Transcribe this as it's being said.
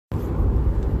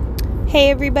Hey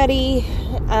everybody,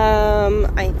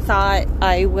 I thought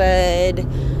I would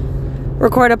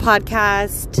record a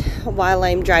podcast while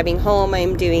I'm driving home.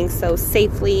 I'm doing so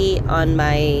safely on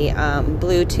my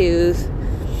Bluetooth,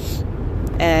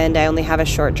 and I only have a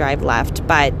short drive left,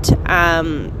 but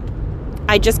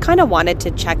I just kind of wanted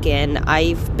to check in.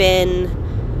 I've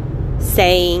been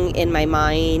saying in my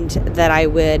mind that I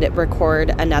would record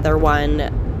another one.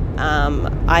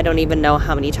 I don't even know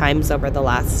how many times over the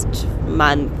last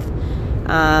month.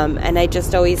 And I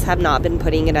just always have not been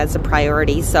putting it as a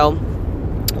priority. So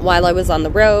while I was on the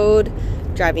road,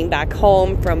 driving back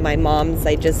home from my mom's,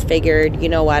 I just figured, you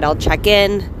know what, I'll check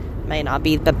in. Might not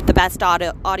be the best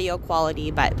audio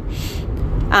quality, but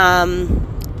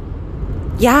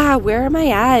yeah, where am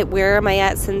I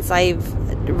at since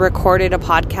I've recorded a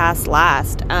podcast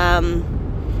last?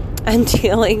 I'm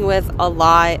dealing with a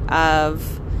lot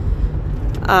of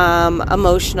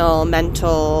emotional,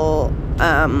 mental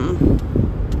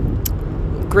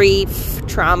grief,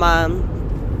 trauma,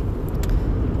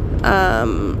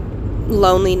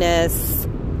 loneliness.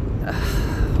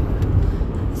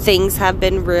 Things have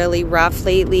been really rough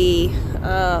lately.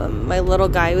 My little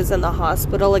guy was in the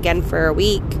hospital again for a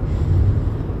week.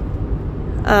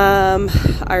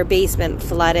 Our basement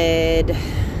flooded.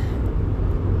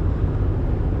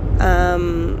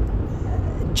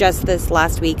 Just this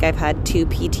last week, I've had 2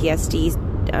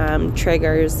 PTSD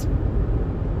triggers.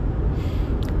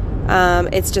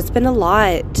 It's just been a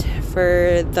lot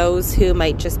for those who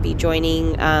might just be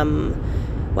joining.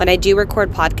 When I do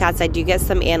record podcasts, I do get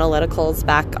some analyticals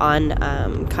back on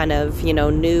kind of,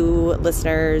 new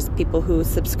listeners, people who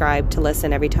subscribe to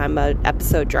listen every time an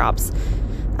episode drops.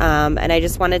 And I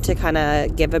just wanted to kind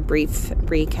of give a brief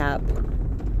recap.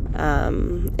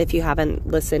 If you haven't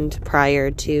listened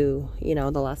prior to,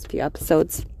 the last few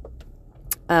episodes.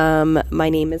 My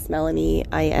name is Melanie.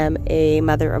 I am a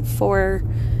mother of 4.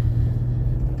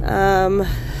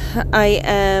 I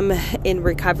am in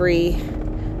recovery.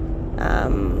 I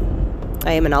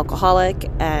am an alcoholic,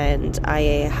 and I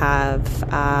have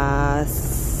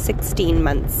 16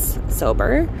 months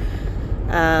sober.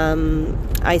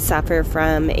 I suffer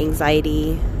from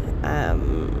anxiety.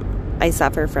 I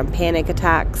suffer from panic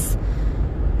attacks,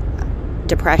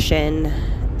 depression,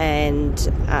 and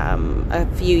a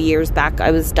few years back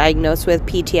I was diagnosed with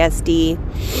PTSD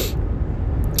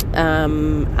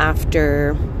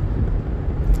after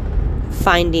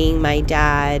finding my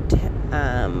dad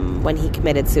when he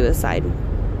committed suicide.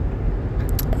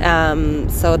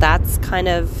 So that's kind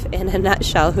of in a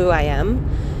nutshell who I am,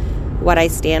 what I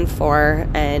stand for,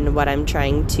 and what I'm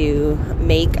trying to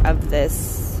make of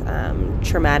this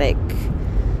traumatic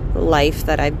life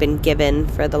that I've been given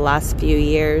for the last few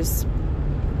years.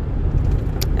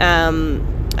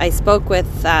 I spoke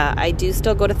with, I do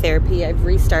still go to therapy. I've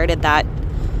restarted that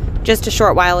just a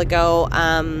short while ago.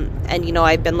 And,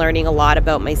 I've been learning a lot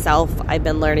about myself. I've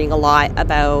been learning a lot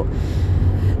about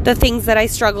the things that I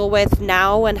struggle with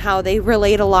now and how they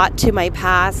relate a lot to my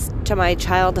past, to my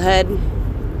childhood.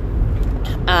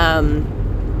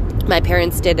 My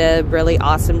parents did a really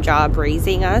awesome job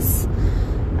raising us.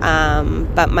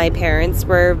 But my parents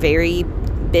were very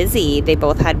busy. They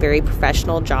both had very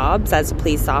professional jobs as a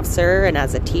police officer and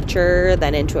as a teacher,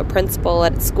 then into a principal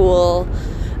at school.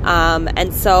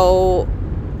 And so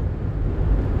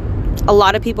a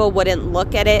lot of people wouldn't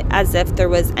look at it as if there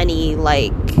was any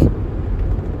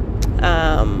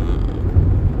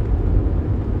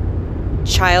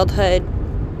childhood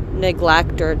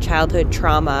neglect or childhood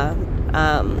trauma.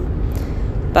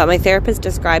 But my therapist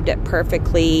described it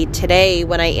perfectly today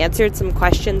when I answered some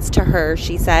questions to her.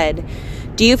 She said,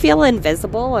 "Do you feel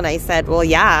invisible?" And I said, "Well,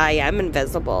 yeah, I am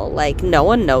invisible. No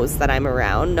one knows that I'm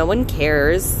around. No one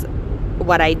cares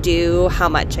what I do, how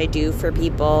much I do for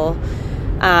people.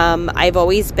 I've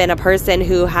always been a person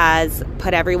who has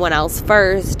put everyone else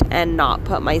first and not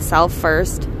put myself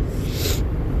first.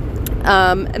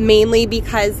 Mainly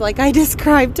because, like I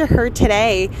described to her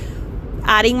today,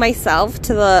 adding myself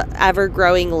to the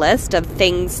ever-growing list of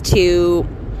things to,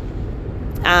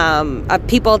 of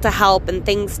people to help and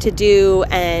things to do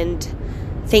and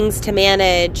things to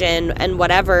manage and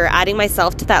whatever, adding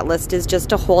myself to that list is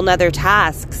just a whole nother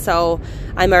task. So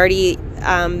I'm already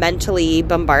mentally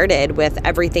bombarded with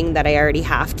everything that I already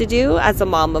have to do as a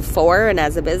mom of 4 and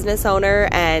as a business owner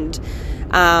and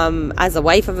as a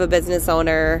wife of a business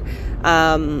owner,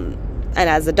 and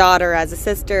as a daughter, as a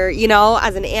sister,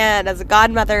 as an aunt, as a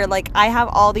godmother. I have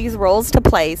all these roles to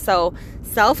play. So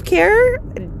self-care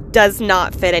does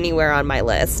not fit anywhere on my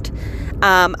list.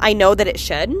 I know that it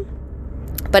should.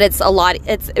 but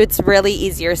it's really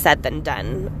easier said than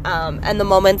done. And the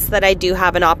moments that I do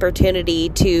have an opportunity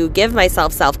to give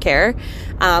myself self-care,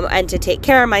 and to take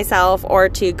care of myself, or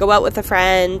to go out with a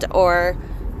friend, or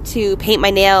to paint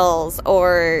my nails,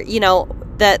 or,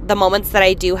 the moments that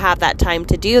I do have that time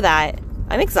to do that,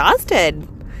 I'm exhausted.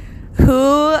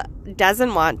 Who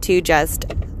doesn't want to just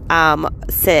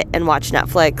sit and watch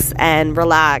Netflix and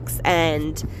relax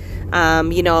and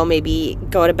maybe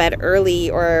go to bed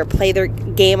early or play their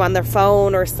game on their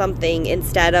phone or something,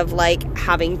 instead of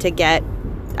having to get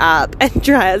up and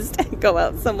dressed and go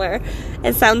out somewhere?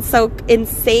 It sounds so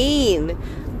insane,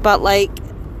 but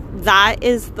that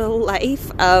is the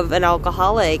life of an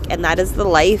alcoholic, and that is the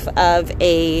life of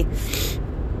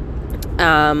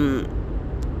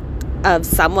of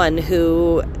someone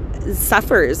who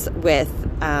suffers with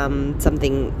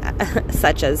something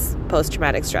such as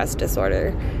post-traumatic stress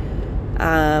disorder.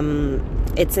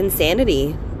 It's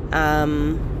insanity.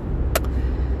 And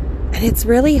it's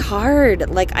really hard.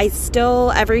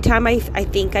 Every time I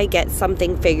think I get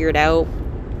something figured out,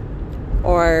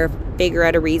 or figure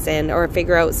out a reason, or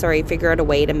figure out a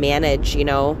way to manage,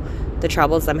 the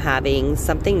troubles I'm having,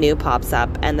 something new pops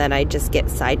up, and then I just get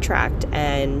sidetracked,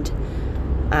 and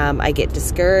I get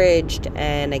discouraged,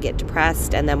 and I get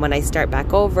depressed. And then when I start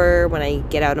back over, when I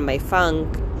get out of my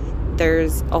funk,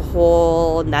 there's a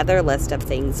whole nother list of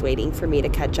things waiting for me to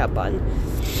catch up on.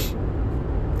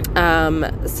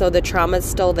 So the trauma's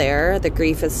still there. The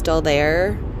grief is still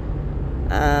there.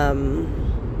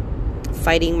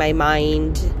 Fighting my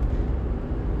mind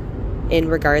in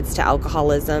regards to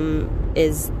alcoholism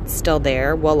is still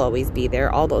there, will always be there.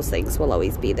 All those things will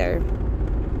always be there.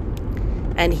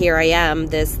 And here I am,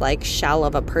 this shell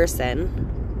of a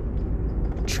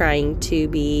person, trying to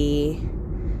be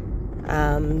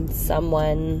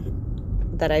someone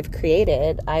that I've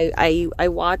created. I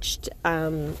watched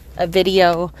a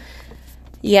video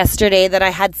yesterday that I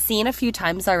had seen a few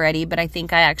times already, but I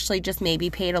think I actually just maybe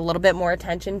paid a little bit more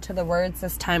attention to the words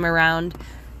this time around.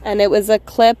 And it was a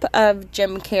clip of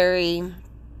Jim Carrey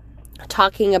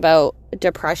talking about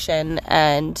depression,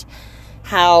 and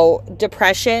how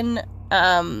depression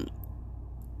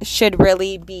should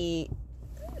really be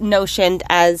notioned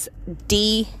as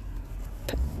deep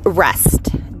rest,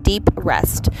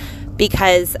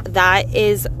 because that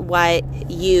is what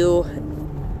you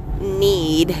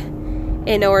need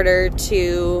in order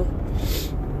to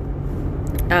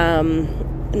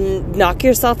knock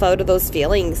yourself out of those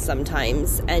feelings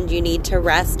sometimes. And you need to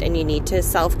rest, and you need to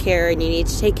self-care, and you need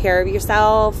to take care of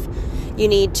yourself. You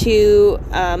need to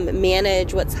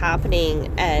manage what's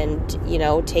happening, and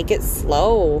take it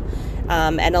slow.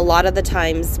 And a lot of the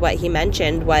times what he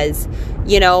mentioned was,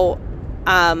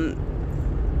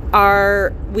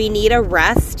 we need a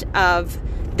rest of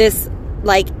this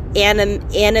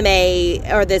anime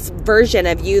or this version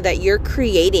of you that you're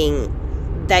creating,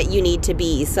 that you need to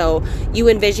be. So you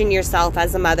envision yourself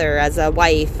as a mother, as a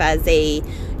wife, as a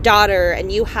daughter, and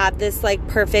you have this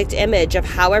perfect image of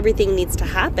how everything needs to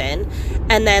happen.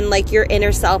 And then your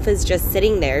inner self is just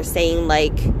sitting there saying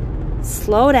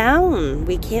slow down,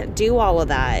 we can't do all of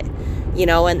that,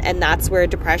 and that's where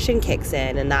depression kicks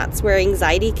in, and that's where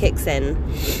anxiety kicks in.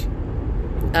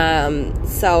 I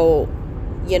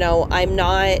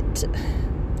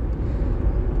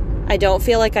don't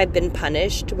feel like I've been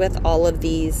punished with all of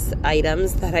these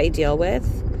items that I deal with.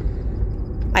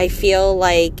 I feel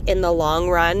like in the long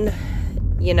run,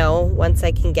 once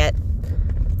I can get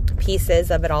pieces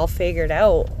of it all figured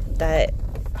out, that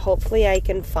hopefully I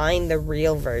can find the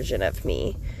real version of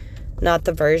me, not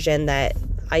the version that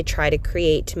I try to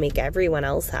create to make everyone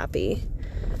else happy.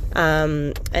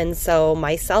 And so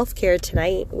my self-care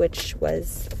tonight, which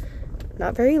was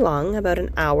not very long, about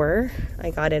an hour,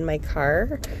 I got in my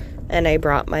car and I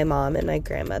brought my mom and my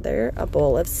grandmother a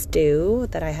bowl of stew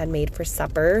that I had made for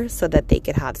supper so that they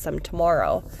could have some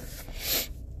tomorrow.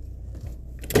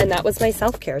 And that was my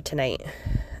self-care tonight.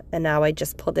 And now I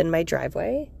just pulled in my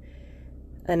driveway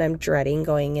and I'm dreading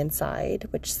going inside,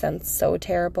 which sounds so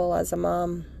terrible as a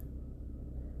mom.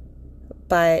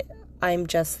 But I'm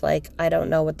just I don't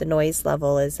know what the noise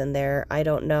level is in there. I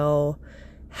don't know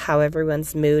how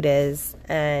everyone's mood is.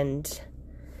 And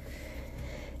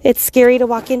it's scary to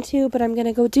walk into, but I'm going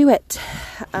to go do it.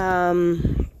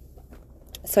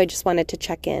 So I just wanted to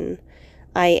check in.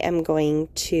 I am going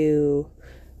to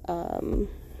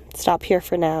stop here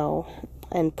for now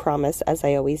and promise, as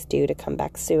I always do, to come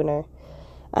back sooner.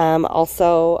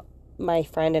 Also, my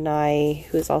friend and I,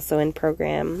 who's also in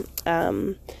program,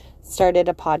 started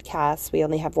a podcast. We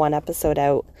only have one episode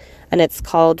out, and it's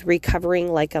called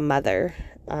Recovering Like a Mother.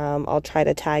 I'll try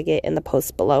to tag it in the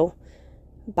post below,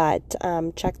 but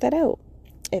check that out.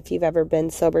 if you've ever been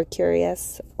sober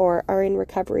curious or are in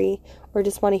recovery or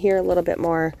just want to hear a little bit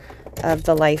more of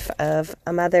the life of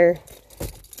a mother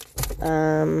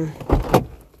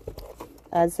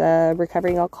as a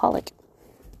recovering alcoholic.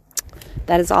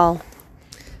 That is all.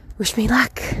 Wish me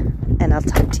luck, and I'll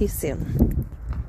talk to you soon.